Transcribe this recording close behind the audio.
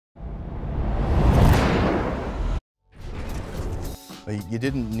You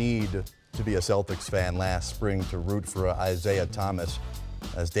didn't need to be a Celtics fan last spring to root for Isaiah Thomas.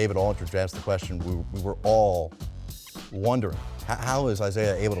 As David Aldridge asked the question, we were all wondering, how is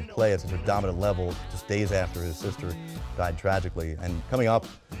Isaiah able to play at such a dominant level just days after his sister died tragically? And coming up,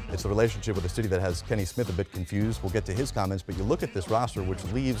 it's the relationship with a city that has Kenny Smith a bit confused. We'll get to his comments, but you look at this roster, which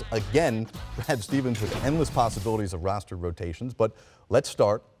leaves, again, Brad Stevens with endless possibilities of roster rotations. But let's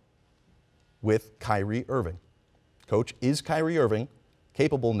start with Kyrie Irving. Coach, is Kyrie Irving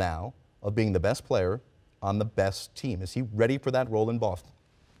capable now of being the best player on the best team? Is he ready for that role in Boston?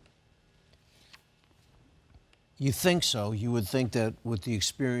 You think so. You would think that with the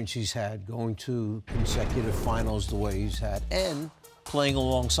experience he's had, going to consecutive finals the way he's had, and playing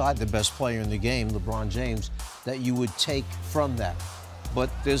alongside the best player in the game, LeBron James, that you would take from that. But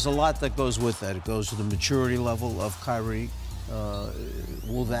there's a lot that goes with that. It goes to the maturity level of Kyrie.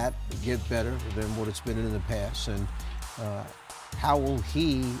 Will that get better than what it's been in the past? And how will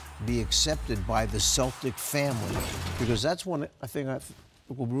he be accepted by the Celtic family? Because that's one I think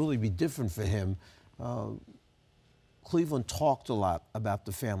will really be different for him. Cleveland talked a lot about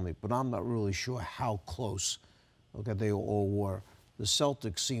the family, but I'm not really sure how close they all were. The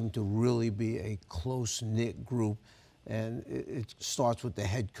Celtics seem to really be a close-knit group, and it starts with the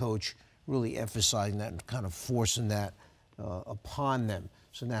head coach really emphasizing that and kind of forcing that upon them.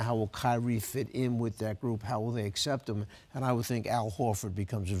 So now how will Kyrie fit in with that group? How will they accept him? And I would think Al Horford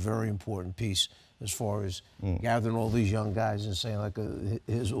becomes a very important piece as far as gathering all these young guys and saying, like,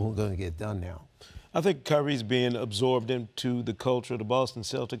 here's what we're going to get done now. I think Kyrie's being absorbed into the culture of the Boston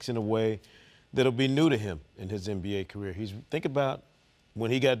Celtics in a way that'll be new to him in his NBA career. Think about when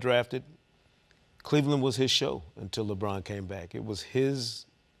he got drafted, Cleveland was his show until LeBron came back. It was his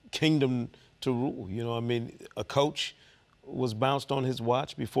kingdom to rule. You know, I mean, a coach was bounced on his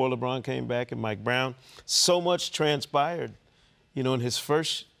watch before LeBron came back, and Mike Brown. So much transpired, you know, in his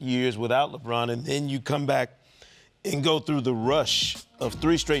first years without LeBron, and then you come back and go through the rush of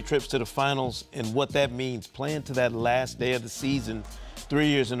 3 straight trips to the finals and what that means, playing to that last day of the season 3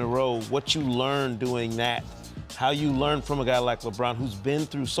 years in a row, what you learn doing that, how you learn from a guy like LeBron who's been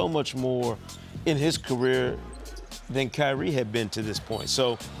through so much more in his career than Kyrie had been to this point.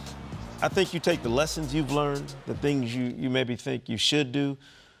 So I think you take the lessons you've learned, the things you maybe think you should do,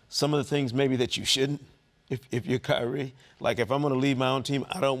 some of the things maybe that you shouldn't if you're Kyrie. Like, if I'm going to lead my own team,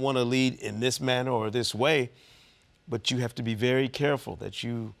 I don't want to lead in this manner or this way. But you have to be very careful that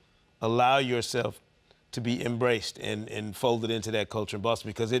you allow yourself to be embraced and folded into that culture in Boston,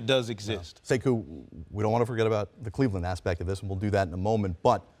 because it does exist. Sekou, we don't want to forget about the Cleveland aspect of this, and we'll do that in a moment.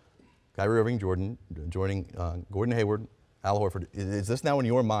 But Kyrie Irving, joining Gordon Hayward, Al Horford, is this now in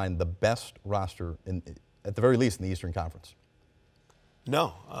your mind the best roster, at the very least, in the Eastern Conference?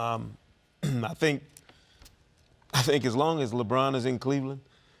 No. I think as long as LeBron is in Cleveland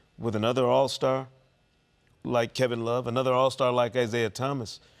with another all-star like Kevin Love, another all-star like Isaiah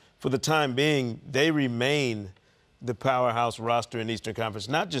Thomas, for the time being, they remain the powerhouse roster in the Eastern Conference.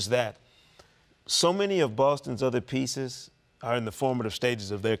 Not just that, so many of Boston's other pieces are in the formative stages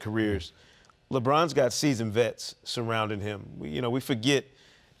of their careers. LeBron's got seasoned vets surrounding him. We forget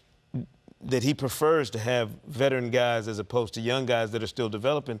that he prefers to have veteran guys as opposed to young guys that are still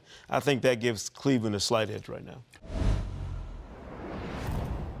developing. I think that gives Cleveland a slight edge right now.